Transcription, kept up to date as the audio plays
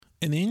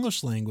In the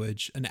English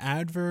language, an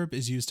adverb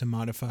is used to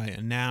modify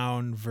a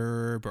noun,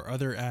 verb, or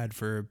other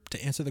adverb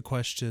to answer the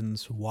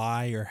questions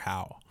why or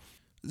how.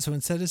 So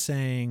instead of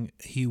saying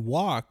he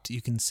walked,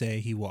 you can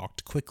say he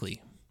walked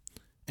quickly.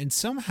 And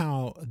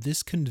somehow,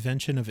 this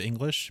convention of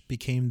English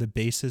became the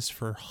basis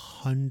for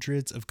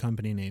hundreds of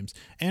company names,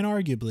 and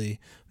arguably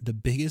the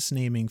biggest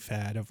naming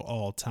fad of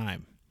all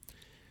time.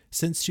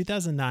 Since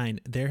 2009,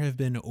 there have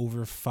been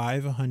over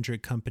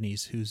 500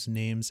 companies whose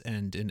names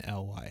end in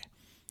ly.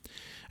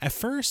 At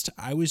first,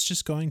 I was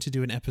just going to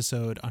do an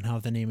episode on how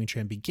the naming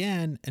trend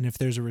began and if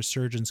there's a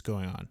resurgence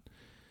going on.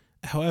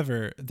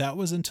 However, that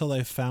was until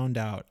I found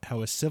out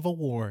how a civil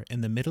war in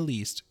the Middle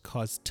East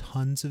caused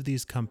tons of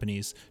these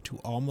companies to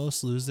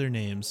almost lose their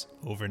names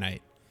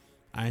overnight.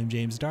 I'm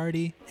James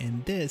Daugherty,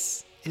 and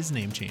this is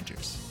Name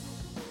Changers.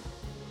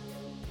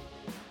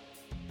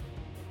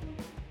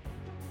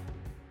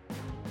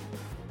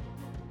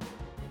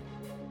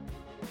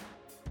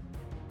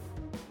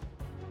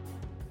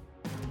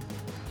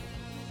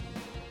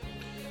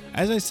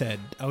 As I said,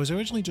 I was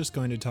originally just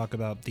going to talk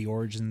about the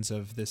origins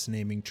of this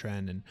naming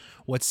trend and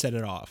what set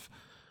it off.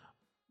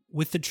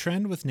 With the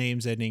trend with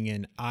names ending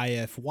in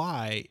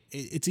IFY,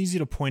 it's easy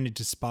to point it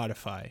to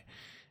Spotify.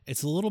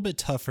 It's a little bit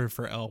tougher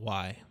for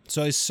LY.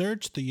 So I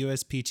searched the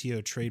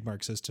USPTO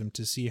trademark system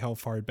to see how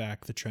far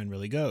back the trend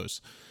really goes.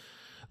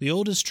 The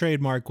oldest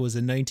trademark was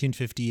in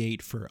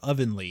 1958 for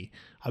Ovenly,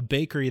 a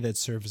bakery that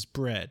serves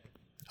bread.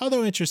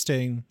 Although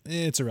interesting,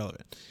 it's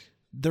irrelevant.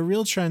 The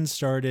real trend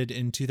started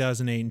in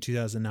 2008 and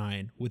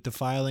 2009 with the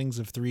filings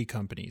of three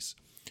companies: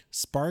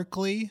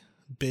 Sparkly,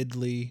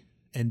 Bidly,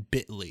 and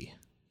Bitly.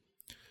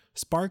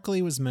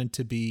 Sparkly was meant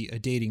to be a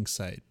dating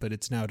site, but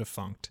it's now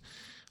defunct.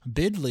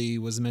 Bidly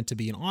was meant to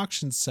be an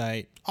auction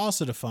site,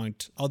 also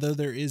defunct, although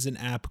there is an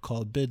app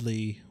called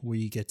Bidly where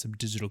you get some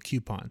digital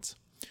coupons.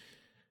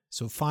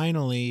 So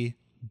finally,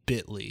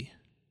 Bitly.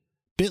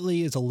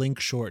 Bitly is a link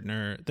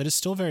shortener that is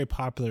still very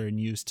popular in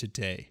use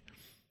today.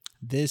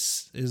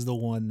 This is the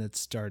one that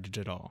started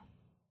it all.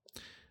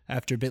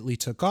 After Bitly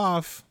took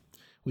off,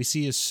 we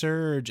see a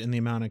surge in the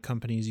amount of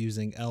companies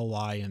using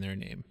ly in their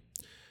name.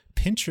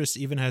 Pinterest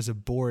even has a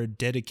board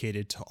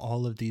dedicated to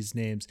all of these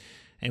names,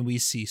 and we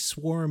see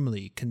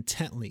Swarmly,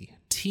 Contently,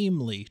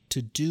 Teamly,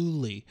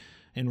 Todoly,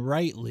 and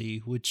Rightly,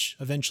 which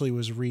eventually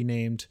was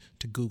renamed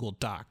to Google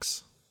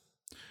Docs.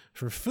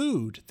 For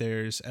food,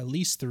 there's at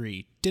least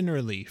three: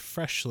 Dinnerly,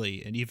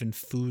 Freshly, and even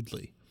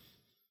Foodly.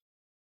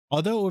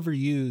 Although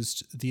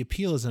overused, the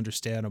appeal is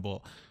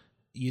understandable.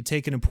 You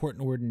take an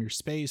important word in your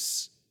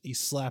space, you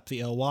slap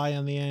the ly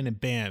on the end, and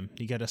bam,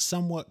 you get a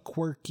somewhat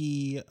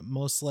quirky,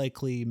 most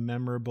likely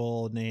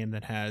memorable name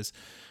that has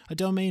a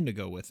domain to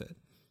go with it.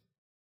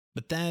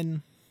 But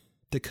then,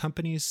 the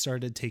companies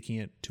started taking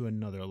it to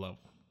another level.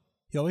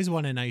 You always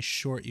want a nice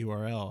short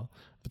URL,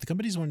 but the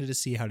companies wanted to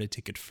see how to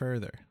take it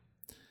further.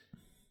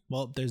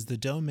 Well, there's the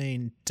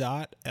domain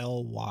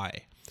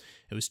 .ly.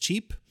 It was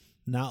cheap,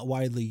 not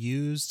widely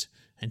used,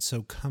 and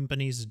so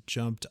companies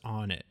jumped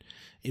on it.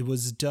 It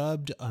was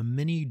dubbed a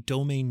mini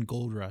domain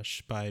gold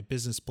rush by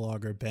business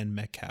blogger Ben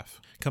Metcalf.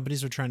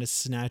 Companies were trying to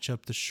snatch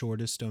up the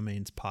shortest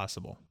domains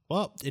possible.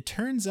 Well, it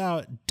turns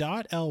out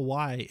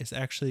 .ly is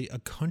actually a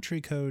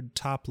country code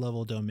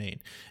top-level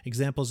domain.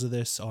 Examples of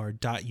this are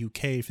 .uk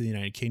for the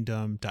United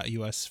Kingdom,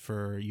 .us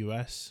for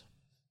US,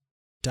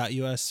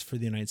 .us for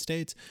the United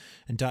States,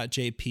 and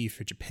 .jp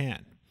for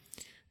Japan.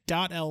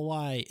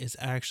 .ly is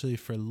actually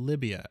for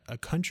Libya, a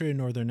country in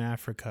northern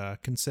Africa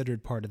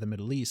considered part of the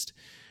Middle East,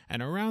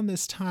 and around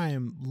this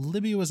time,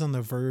 Libya was on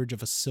the verge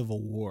of a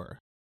civil war.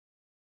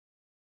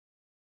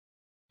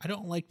 I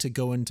don't like to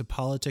go into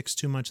politics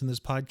too much in this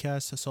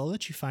podcast, so I'll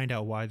let you find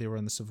out why they were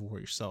in the civil war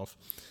yourself.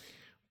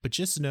 But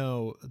just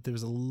know there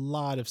was a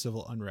lot of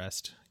civil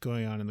unrest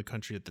going on in the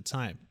country at the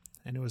time,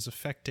 and it was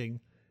affecting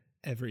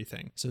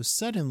everything. So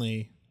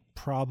suddenly,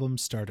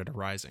 problems started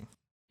arising.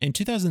 In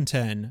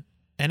 2010,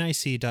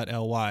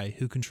 NIC.ly,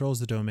 who controls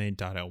the domain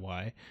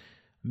 .ly,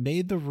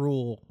 made the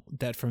rule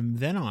that from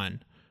then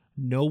on,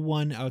 no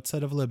one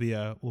outside of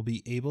Libya will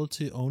be able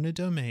to own a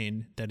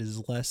domain that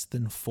is less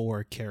than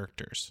 4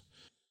 characters.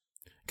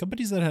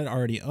 Companies that had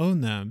already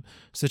owned them,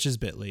 such as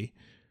Bitly,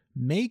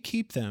 may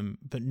keep them,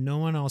 but no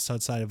one else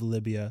outside of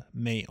Libya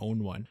may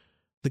own one.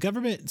 The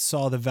government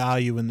saw the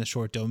value in the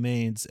short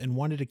domains and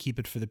wanted to keep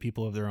it for the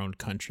people of their own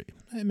country.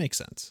 It makes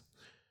sense.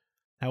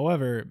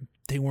 However,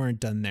 they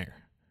weren't done there.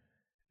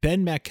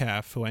 Ben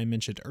Metcalf, who I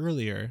mentioned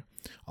earlier,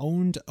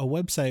 owned a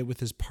website with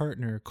his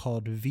partner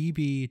called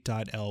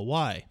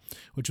vb.ly,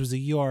 which was a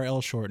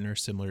URL shortener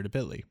similar to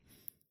Bitly.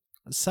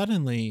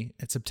 Suddenly,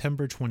 in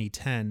September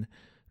 2010,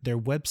 their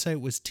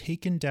website was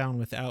taken down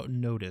without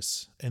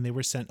notice, and they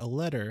were sent a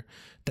letter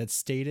that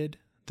stated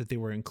that they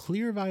were in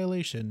clear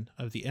violation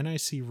of the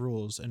NIC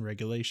rules and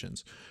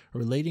regulations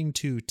relating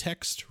to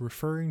text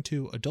referring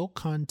to adult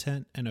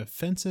content and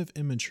offensive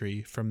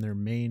imagery from their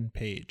main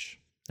page.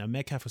 Now,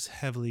 Metcalf was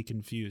heavily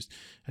confused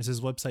as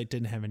his website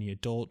didn't have any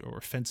adult or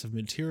offensive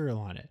material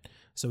on it,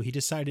 so he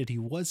decided he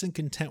wasn't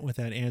content with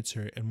that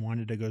answer and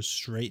wanted to go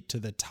straight to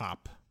the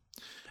top.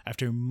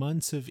 After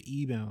months of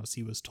emails,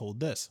 he was told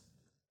this.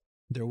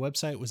 Their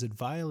website was in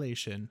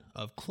violation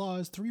of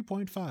Clause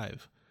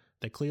 3.5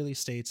 that clearly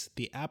states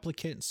the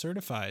applicant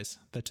certifies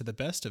that to the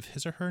best of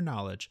his or her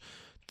knowledge,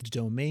 the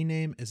domain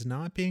name is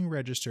not being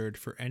registered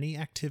for any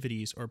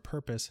activities or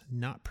purpose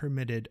not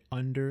permitted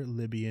under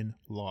Libyan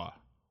law.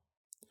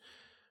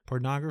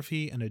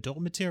 Pornography and adult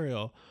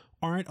material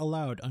aren't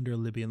allowed under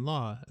Libyan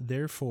law,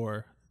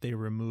 therefore they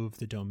remove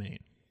the domain.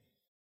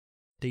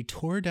 They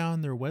tore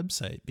down their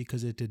website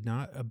because it did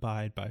not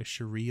abide by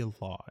Sharia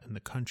law in the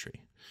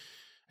country.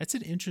 That's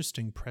an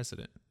interesting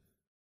precedent.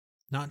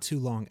 Not too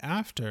long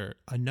after,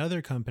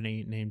 another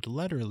company named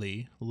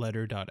Letterly,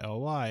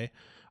 letter.ly,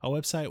 a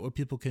website where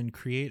people can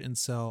create and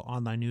sell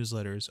online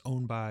newsletters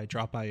owned by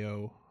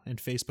Drop.io and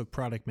Facebook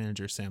product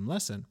manager Sam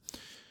Lessin,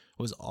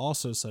 was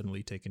also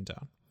suddenly taken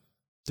down.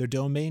 Their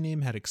domain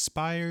name had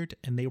expired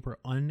and they were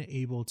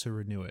unable to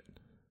renew it.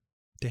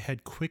 They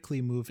had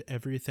quickly moved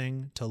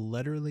everything to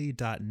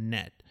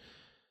letterly.net.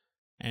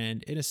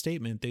 And in a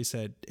statement, they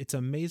said, "It's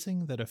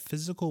amazing that a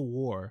physical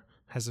war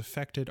has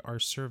affected our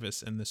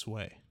service in this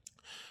way."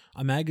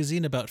 A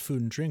magazine about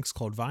food and drinks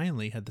called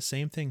Violently had the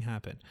same thing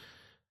happen.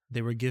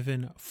 They were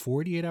given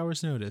 48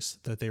 hours notice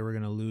that they were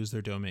going to lose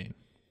their domain.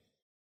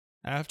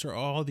 After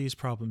all these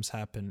problems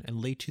happened, in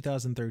late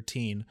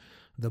 2013,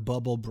 the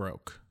bubble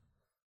broke.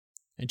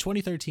 In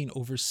 2013,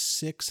 over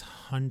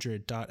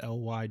 600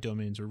 .ly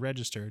domains were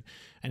registered,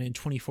 and in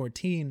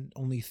 2014,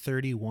 only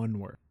 31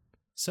 were.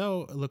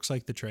 So it looks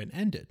like the trend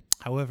ended.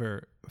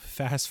 However,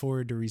 fast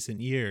forward to recent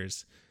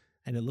years,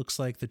 and it looks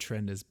like the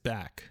trend is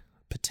back,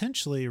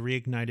 potentially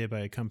reignited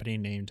by a company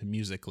named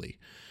Musical.ly,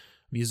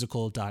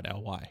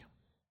 musical.ly.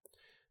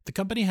 The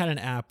company had an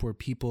app where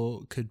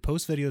people could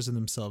post videos of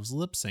themselves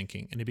lip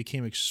syncing, and it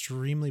became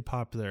extremely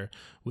popular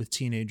with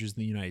teenagers in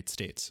the United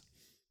States.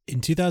 In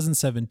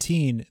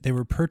 2017, they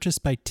were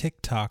purchased by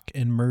TikTok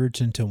and merged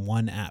into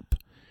one app.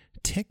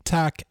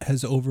 TikTok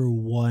has over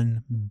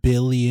 1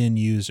 billion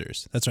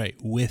users. That's right,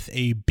 with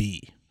a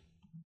B.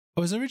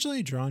 I was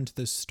originally drawn to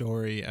this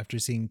story after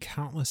seeing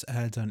countless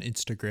ads on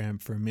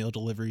Instagram for meal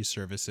delivery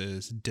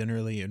services,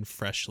 Dinnerly and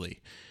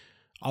Freshly.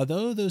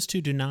 Although those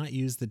two do not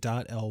use the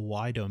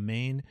 .ly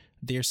domain,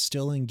 they are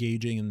still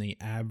engaging in the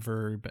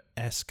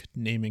adverb-esque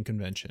naming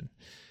convention,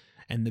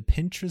 and the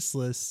Pinterest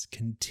list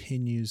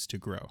continues to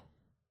grow.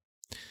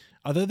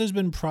 Although there's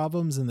been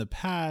problems in the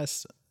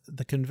past,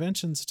 the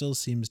convention still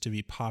seems to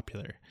be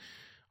popular.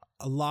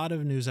 A lot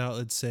of news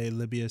outlets say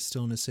Libya is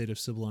still in a state of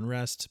civil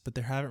unrest, but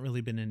there haven't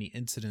really been any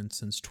incidents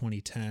since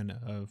 2010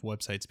 of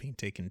websites being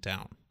taken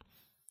down.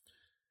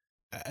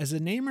 As a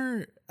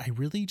namer, I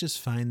really just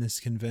find this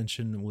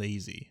convention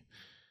lazy.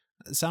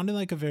 Sounding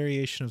like a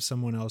variation of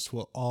someone else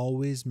will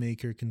always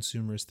make your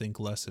consumers think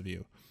less of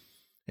you,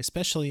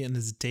 especially in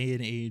this day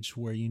and age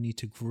where you need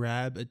to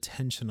grab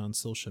attention on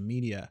social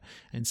media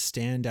and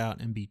stand out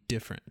and be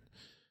different.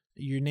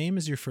 Your name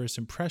is your first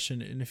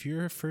impression, and if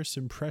your first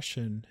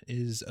impression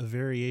is a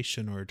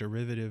variation or a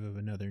derivative of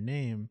another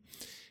name,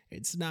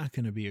 it's not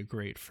going to be a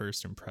great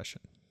first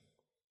impression.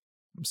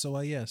 So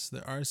while yes,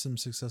 there are some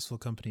successful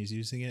companies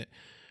using it,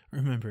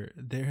 remember,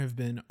 there have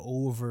been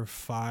over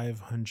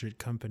 500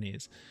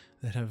 companies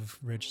that have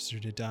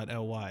registered a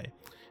 .ly,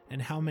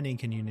 and how many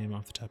can you name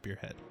off the top of your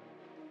head?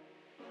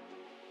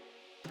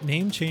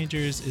 Name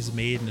Changers is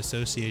made in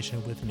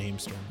association with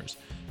Namestormers,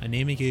 a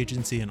naming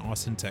agency in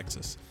Austin,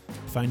 Texas.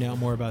 Find out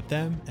more about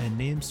them at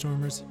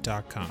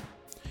namestormers.com.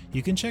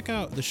 You can check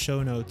out the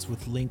show notes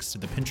with links to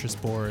the Pinterest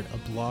board, a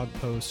blog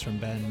post from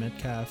Ben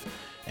Metcalf,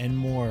 and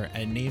more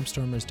at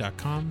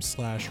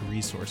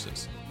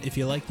namestormers.com/resources. If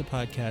you like the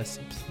podcast,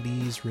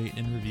 please rate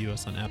and review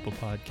us on Apple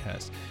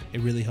Podcasts.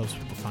 It really helps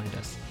people find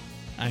us.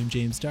 I'm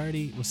James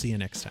Daugherty. We'll see you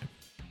next time.